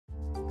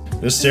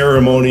This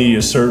ceremony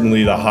is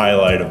certainly the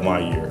highlight of my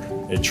year.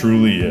 It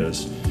truly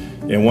is,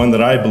 and one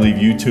that I believe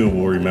you too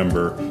will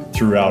remember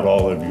throughout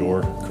all of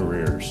your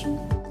careers.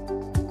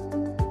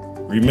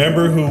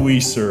 Remember who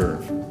we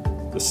serve,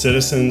 the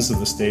citizens of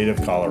the state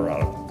of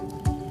Colorado,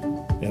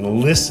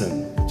 and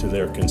listen to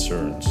their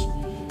concerns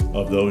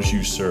of those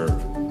you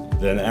serve.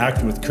 Then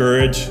act with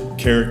courage,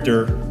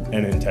 character,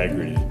 and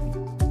integrity.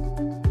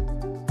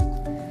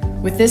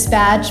 With this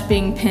badge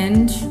being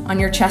pinned on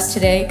your chest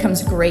today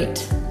comes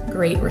great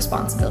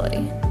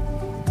responsibility.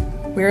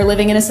 We are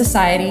living in a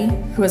society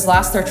who has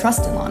lost their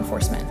trust in law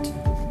enforcement.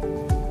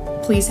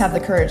 Please have the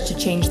courage to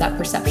change that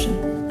perception.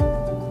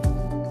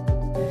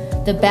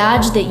 The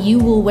badge that you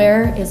will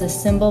wear is a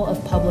symbol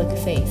of public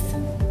faith.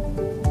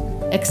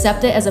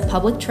 Accept it as a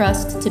public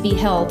trust to be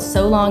held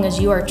so long as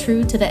you are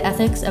true to the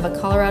ethics of a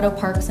Colorado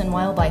Parks and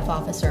Wildlife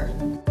officer.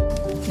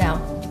 Now,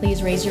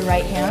 please raise your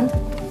right hand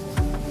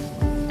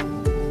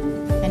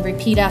and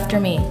repeat after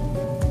me.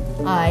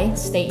 I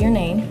state your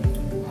name.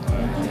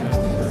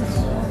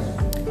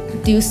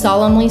 Do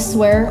solemnly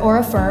swear or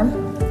affirm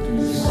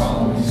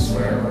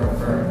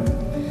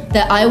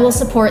that I will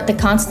support the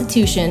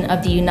Constitution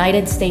of the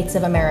United States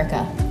of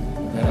America.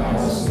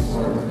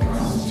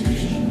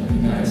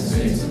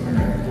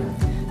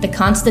 The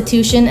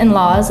Constitution and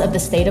laws of the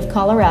state of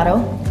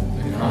Colorado.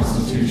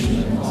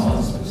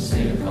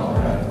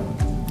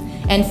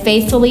 And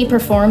faithfully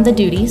perform the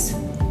duties.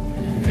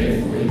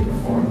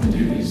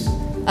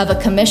 Of a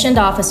commissioned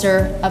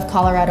officer of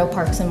Colorado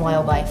Parks and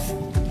Wildlife.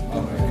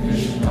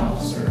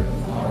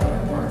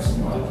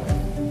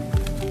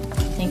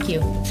 Thank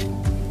you.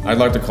 I'd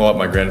like to call up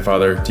my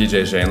grandfather,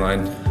 TJ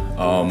Shaneline.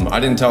 I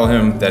didn't tell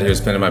him that he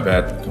was pinning my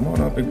badge. Come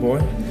on up, big boy.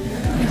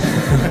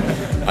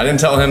 I didn't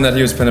tell him that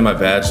he was pinning my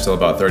badge till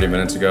about 30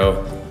 minutes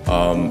ago.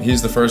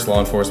 He's the first law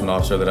enforcement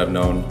officer that I've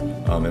known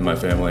in my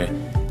family.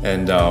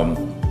 And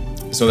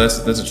so that's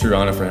a true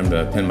honor for him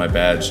to pin my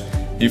badge.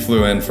 He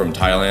flew in from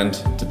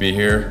Thailand to be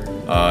here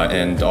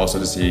and also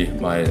to see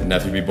my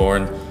nephew be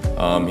born.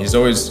 He's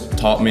always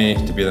taught me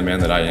to be the man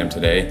that I am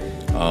today.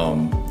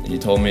 He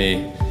told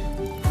me,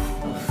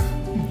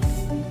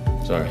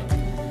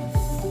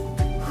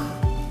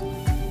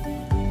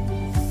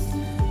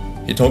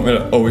 He told me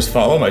to always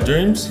follow my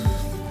dreams.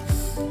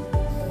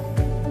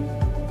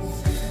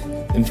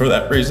 And for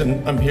that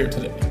reason, I'm here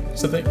today.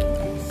 So thank you. I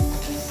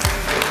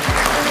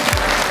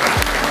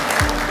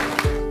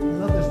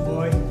love this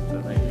boy.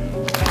 So thank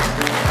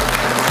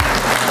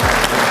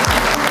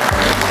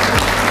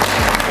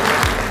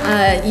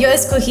you. Yo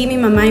escogí mi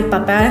mamá y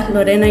papá,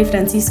 Lorena y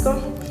Francisco.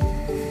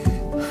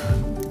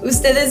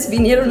 Ustedes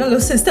vinieron a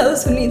los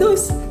Estados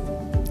Unidos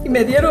y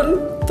me dieron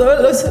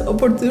todas las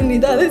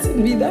oportunidades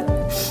en vida.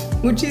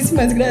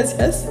 Muchísimas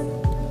gracias.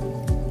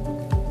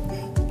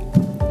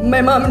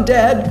 My mom and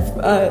dad,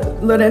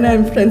 Lorena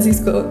and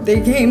Francisco,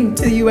 they came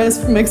to the US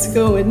from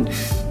Mexico and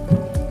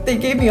they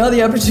gave me all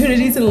the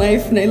opportunities in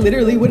life, and I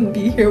literally wouldn't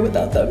be here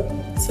without them.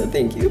 So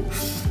thank you.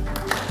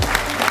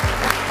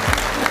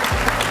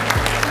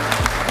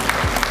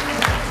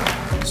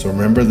 So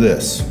remember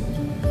this,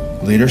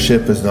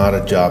 leadership is not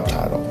a job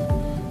title.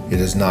 It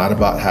is not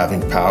about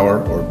having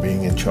power or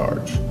being in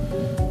charge.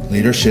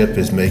 Leadership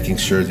is making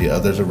sure the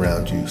others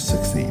around you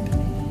succeed.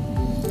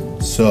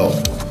 So,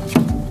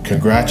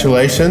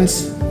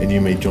 congratulations, and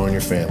you may join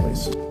your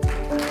families.